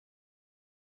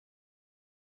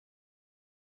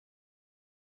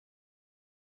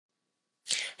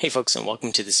Hey folks, and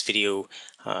welcome to this video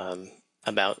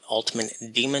about Ultimate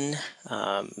Daemon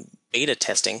beta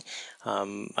testing.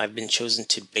 I've been chosen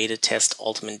to beta test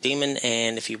Ultimate Daemon,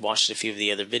 and if you watched a few of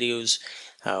the other videos,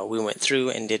 we went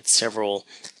through and did several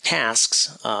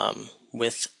tasks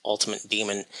with Ultimate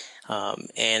Daemon,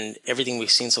 and everything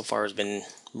we've seen so far has been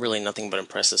really nothing but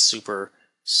impressive.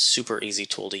 Super easy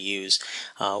tool to use.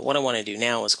 What I want to do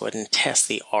now is go ahead and test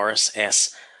the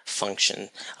RSS function.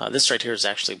 This right here is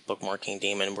actually bookmarking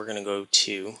daemon. We're going to go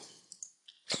to,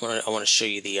 I want to show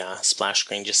you the splash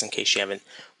screen just in case you haven't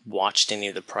watched any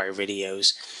of the prior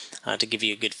videos to give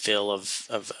you a good feel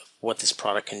of what this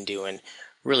product can do and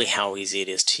really how easy it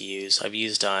is to use. I've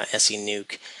used SE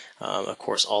Nuke, of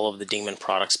course, all of the daemon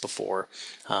products before.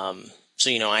 So,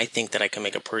 I think that I can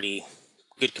make a pretty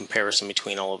good comparison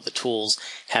between all of the tools,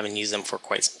 having used them for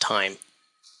quite some time.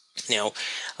 Now,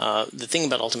 the thing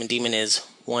about Ultimate Daemon is,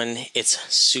 one, it's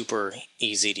super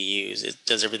easy to use. It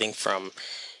does everything from,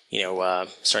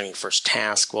 starting your first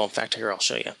task. Well, in fact, here I'll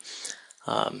show you.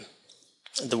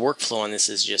 The workflow on this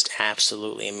is just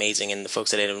absolutely amazing, and the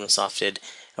folks at EdwinSoft's did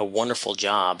a wonderful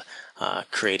job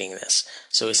creating this.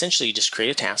 So essentially, you just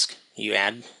create a task. You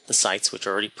add the sites, which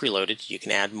are already preloaded. You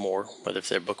can add more, whether if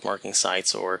they're bookmarking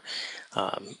sites or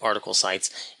article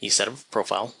sites. You set up a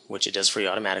profile, which it does for you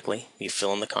automatically. You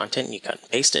fill in the content, and you cut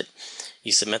and paste it.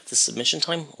 You submit the submission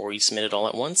time, or you submit it all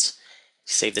at once.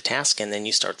 You save the task, and then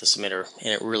you start the submitter. And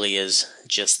it really is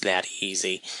just that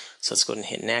easy. So let's go ahead and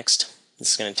hit next.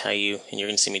 This is going to tell you, and you're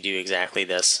going to see me do exactly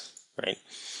this, right?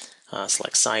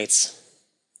 Select sites.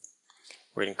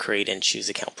 We're going to create and choose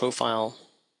account profile.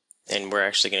 And we're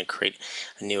actually going to create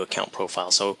a new account profile.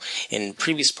 So in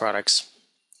previous products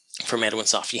from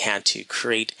EdwinSoft, you had to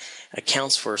create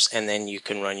accounts first, and then you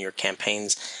can run your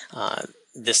campaigns.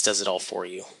 This does it all for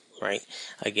you, right?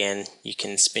 Again, you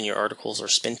can spin your articles or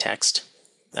spin text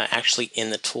actually in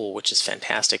the tool, which is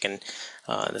fantastic. And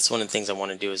that's one of the things I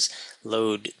want to do is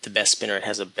load the Best Spinner. It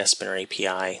has a Best Spinner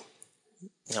API,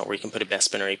 where you can put a Best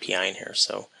Spinner API in here.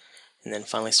 So, and then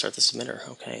finally start the submitter.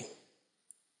 Okay.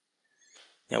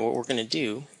 Now what we're going to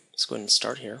do, let's go ahead and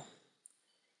start here.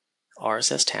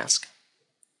 RSS task.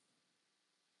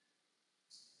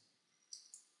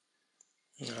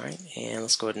 All right, and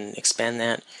let's go ahead and expand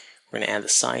that. We're going to add the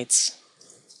sites.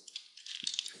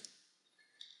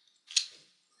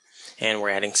 And we're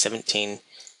adding 17.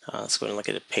 Let's go ahead and look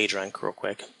at the page rank real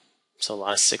quick. So a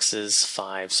lot of 6s,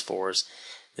 5s, 4s.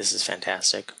 This is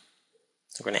fantastic.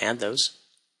 We're going to add those.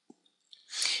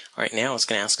 All right, now it's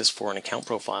going to ask us for an account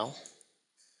profile.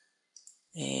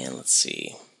 And let's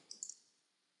see.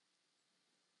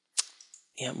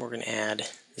 Yeah, we're going to add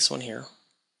this one here.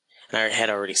 And I had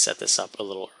already set this up a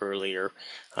little earlier,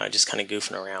 just kind of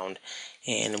goofing around.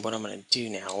 And what I'm going to do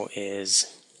now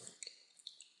is,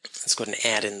 let's go ahead and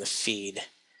add in the feed.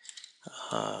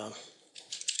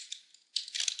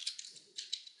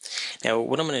 Now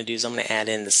what I'm going to do is I'm going to add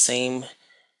in the same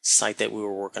site that we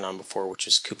were working on before, which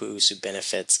was Kupu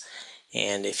benefits.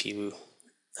 And if you,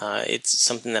 it's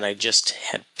something that I just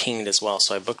had pinged as well.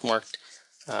 So I bookmarked,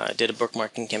 did a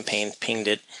bookmarking campaign, pinged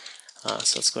it.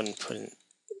 So let's go ahead and put in.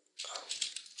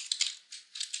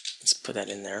 Let's put that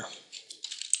in there.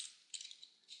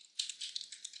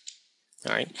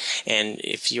 All right, and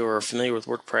if you're familiar with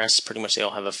WordPress, pretty much they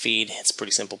all have a feed. It's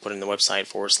pretty simple. Put in the website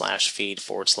 /feed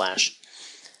 /.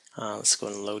 Let's go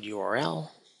and load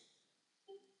URL.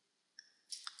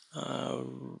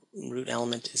 Root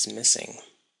element is missing.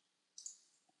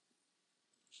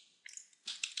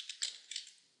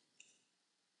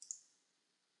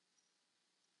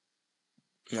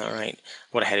 All right,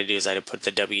 what I had to do is I had to put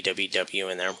the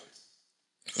www in there.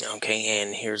 Okay,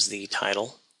 and here's the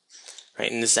title.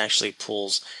 Right, and this actually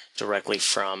pulls directly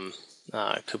from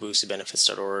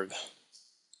kubusubenefits.org.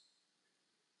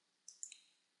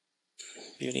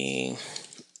 Beauty.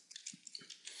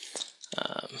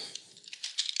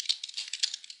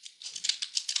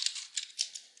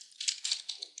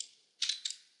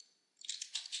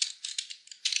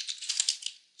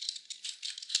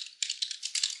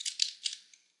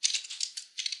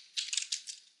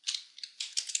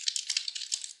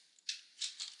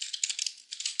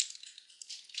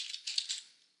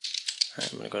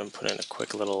 Alright, I'm going to go ahead and put in a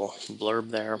quick little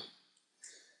blurb there.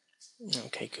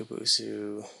 Okay,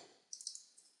 Kubusu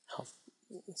health.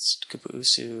 It's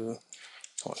Kubusu.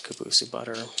 I want Kubusu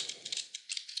butter.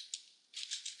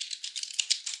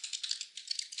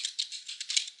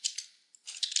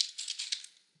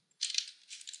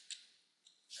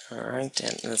 Alright,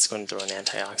 and let's go and throw an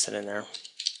antioxidant in there.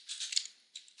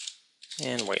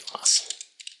 And weight loss.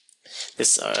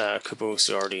 This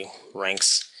Kubusu already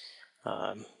ranks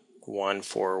 1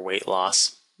 for weight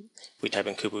loss If we type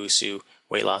in Kubusu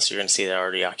weight loss, you're going to see that it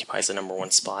already occupies the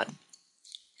 #1 spot.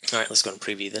 All right, let's go and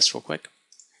preview this real quick.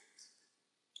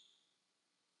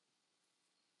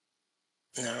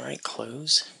 All right,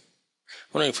 close.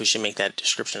 I'm wondering if we should make that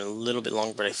description a little bit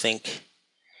longer, but I think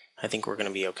we're going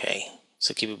to be okay.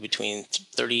 So keep it between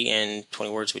 30 and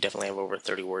 20 words. We definitely have over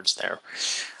 30 words there.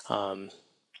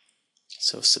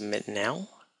 So submit now.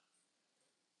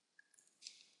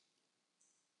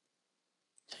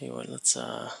 Tell you what, let's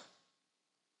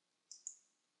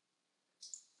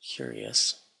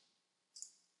curious.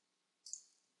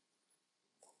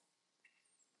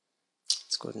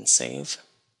 Let's go ahead and save.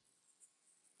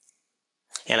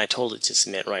 And I told it to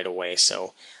submit right away,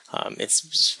 so it's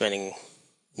spending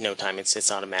no time.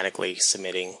 It's automatically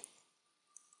submitting.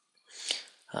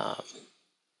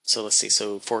 So let's see.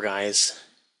 So 4Guys,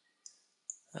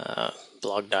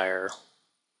 Blog Dyer,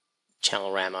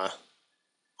 Channelorama.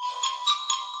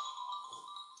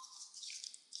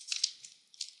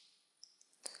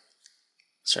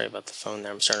 Sorry about the phone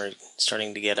there. I'm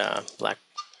starting to get Black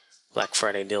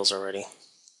Friday deals already.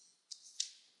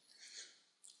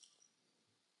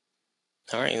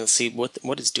 All right, let's see what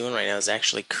it's doing right now is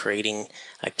actually creating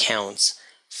accounts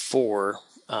for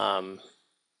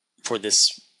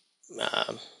this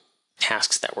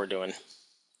tasks that we're doing,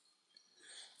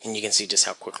 and you can see just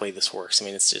how quickly this works. I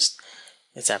mean, it's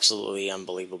absolutely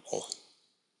unbelievable.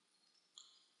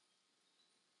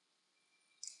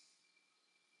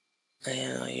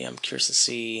 And I'm curious to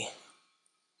see.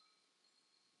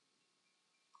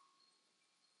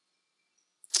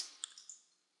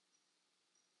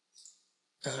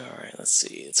 All right, let's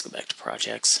see. Let's go back to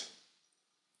projects.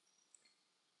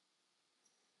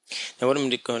 Now, what I'm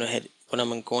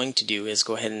going to do is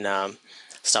go ahead and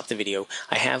stop the video.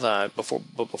 I have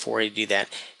before I do that,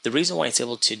 the reason why it's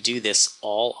able to do this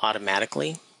all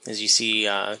automatically, as you see,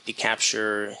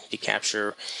 decapture,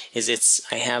 is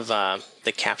I have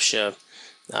the CAPTCHA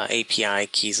API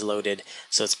keys loaded,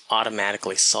 so it's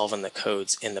automatically solving the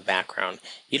codes in the background.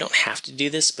 You don't have to do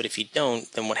this, but if you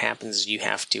don't, then what happens is you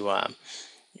have to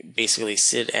basically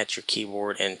sit at your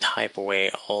keyboard and type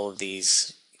away all of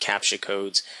these CAPTCHA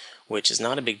codes, which is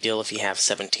not a big deal if you have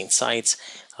 17 sites.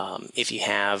 If you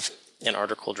have an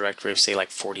article directory of, say, like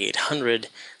 4,800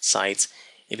 sites,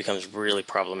 it becomes really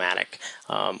problematic.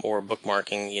 Or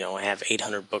bookmarking, I have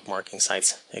 800 bookmarking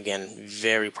sites. Again,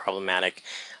 very problematic.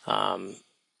 And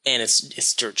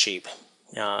it's dirt cheap.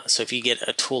 So if you get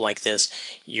a tool like this,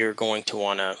 you're going to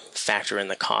want to factor in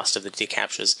the cost of the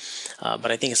decaptures.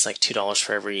 But I think it's like $2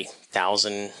 for every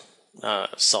 1,000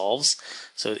 solves.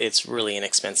 So it's really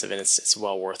inexpensive, and it's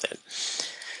well worth it.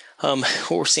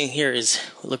 What we're seeing here is,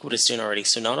 look what it's doing already.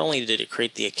 So not only did it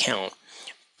create the account,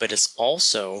 but it's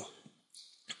also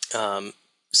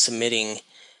submitting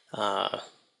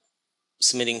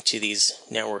to these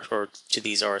networks or to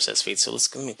these RSS feeds. So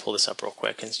let me pull this up real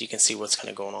quick, and so you can see what's kind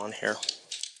of going on here.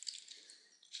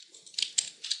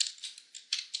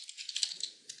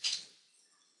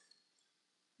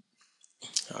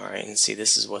 All right, and see,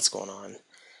 this is what's going on.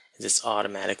 It's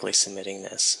automatically submitting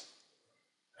this,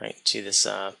 right, to this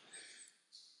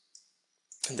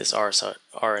this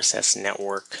RSS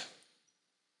network.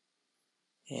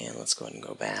 And let's go ahead and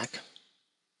go back.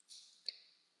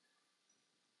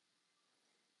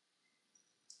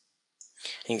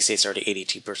 And you can see it's already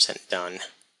 82% done.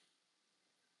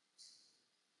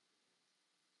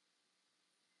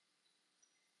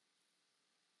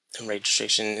 And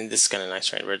registration, and this is kind of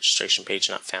nice, right? Registration page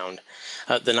not found.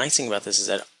 The nice thing about this is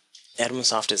that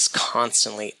EdwinSoft is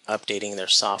constantly updating their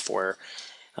software.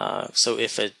 So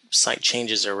if a site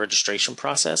changes their registration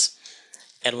process,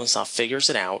 EdwinSoft figures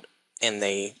it out, and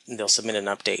they'll submit an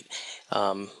update.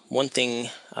 One thing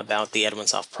about the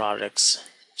EdwinSoft products,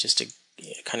 just to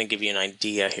kind of give you an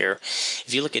idea here,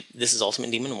 if you look at, this is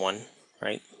Ultimate Daemon 1,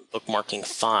 right? Bookmarking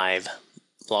 5,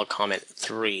 blog comment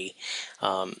 3.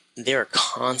 They're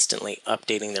constantly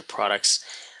updating their products,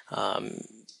 and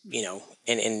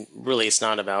really it's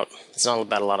not about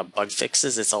a lot of bug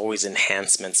fixes. It's always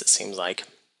enhancements, it seems like.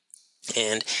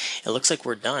 And it looks like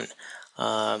we're done.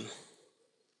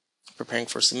 Preparing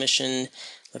for submission.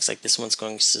 Looks like this one's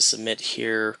going to submit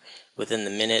here within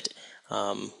the minute.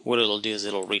 What it'll do is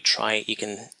it'll retry it. You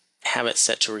can have it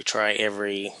set to retry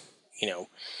every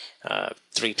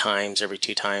 3 times, every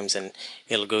 2 times, and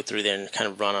it'll go through there and kind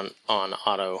of run on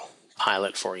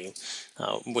autopilot for you,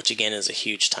 which again is a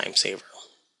huge time saver.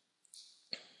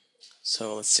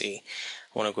 So let's see.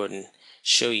 I want to go ahead and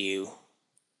show you.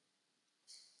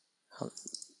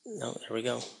 No, there we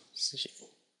go.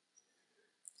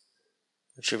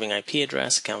 Retrieving IP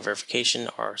address, account verification,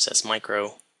 RSS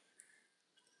micro.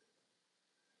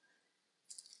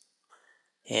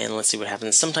 and let's see what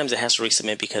happens. Sometimes it has to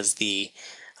resubmit because the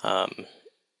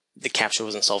captcha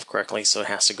wasn't solved correctly, so it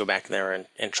has to go back there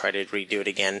and try to redo it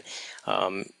again.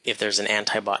 If there's an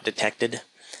anti-bot detected,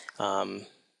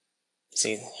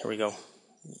 see, here we go.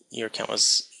 Your account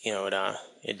was,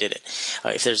 it did it.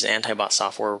 If there's an anti-bot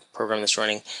software program that's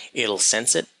running, it'll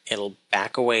sense it, it'll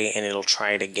back away, and it'll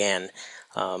try it again.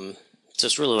 So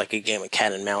it's really like a game of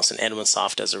cat and mouse, and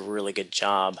EdwinSoft does a really good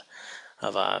job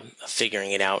of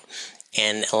figuring it out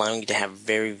and allowing you to have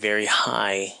very, very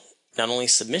high, not only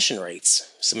submission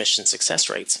success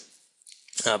rates,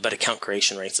 but account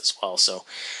creation rates as well. So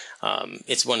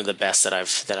it's one of the best that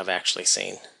I've actually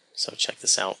seen. So check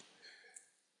this out.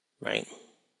 Right,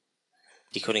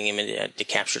 decoding image at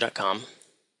decapture.com.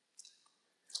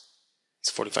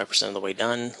 It's 45% of the way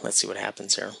done. Let's see what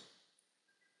happens here.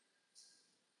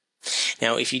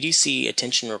 Now, if you do see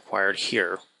attention required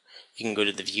here, you can go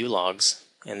to the view logs,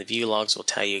 and the view logs will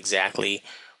tell you exactly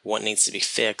what needs to be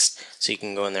fixed, so you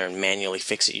can go in there and manually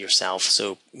fix it yourself.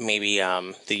 So maybe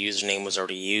the username was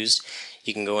already used.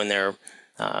 You can go in there,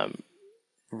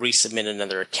 resubmit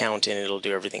another account, and it'll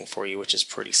do everything for you, which is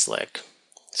pretty slick.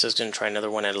 So it's going to try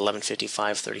another one at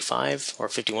 11:55:35, or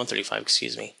 51:35,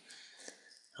 excuse me.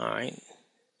 All right,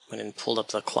 went and pulled up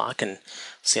the clock and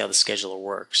see how the scheduler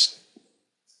works.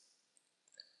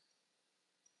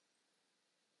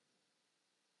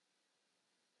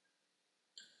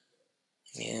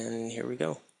 And here we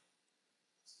go.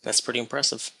 That's pretty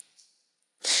impressive.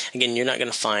 Again, you're not going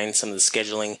to find some of the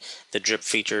scheduling, the drip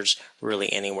features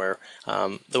really anywhere.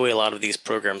 The way a lot of these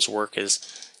programs work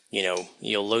is,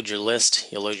 you'll load your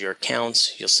list, you'll load your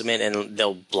accounts, you'll submit, and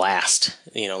they'll blast,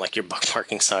 like your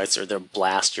bookmarking sites, or they'll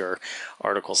blast your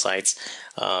article sites,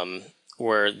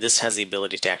 where this has the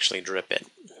ability to actually drip it,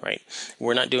 right?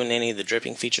 We're not doing any of the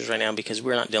dripping features right now because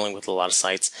we're not dealing with a lot of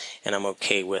sites, and I'm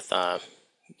okay with,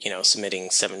 submitting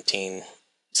 17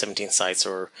 sites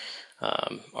or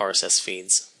RSS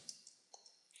feeds.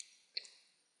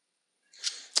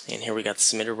 And here we got the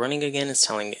submitter running again. It's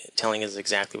telling us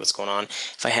exactly what's going on.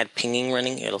 If I had pinging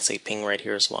running, it'll say ping right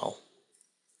here as well.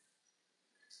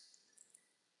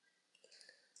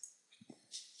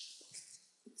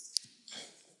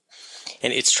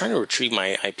 And it's trying to retrieve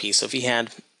my IP. So if you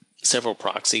had several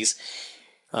proxies,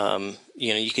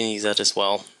 you can use that as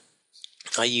well.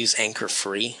 I use Anchor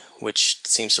Free, which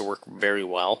seems to work very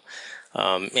well,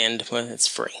 and well, it's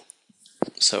free.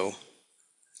 So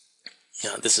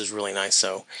this is really nice.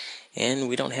 So, and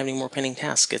we don't have any more pending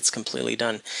tasks. It's completely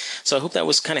done. So I hope that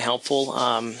was kind of helpful.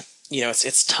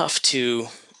 It's tough to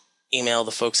email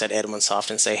the folks at EdwinSoft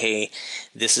and say, hey,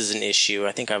 this is an issue.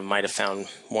 I think I might have found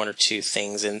one or two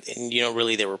things, and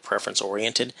really they were preference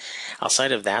oriented.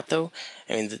 Outside of that, though,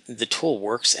 I mean, the tool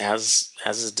works as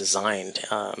is designed.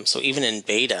 So even in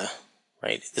beta,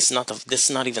 right? This is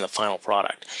not even the final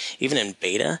product. Even in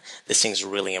beta, this thing's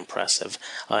really impressive.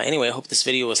 Anyway, I hope this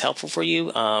video was helpful for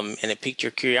you, and it piqued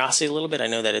your curiosity a little bit. I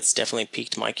know that it's definitely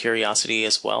piqued my curiosity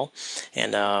as well,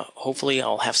 and hopefully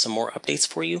I'll have some more updates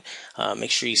for you.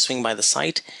 Make sure you swing by the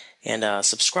site and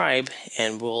subscribe,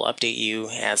 and we'll update you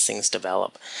as things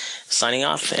develop. Signing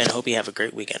off, and hope you have a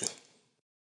great weekend.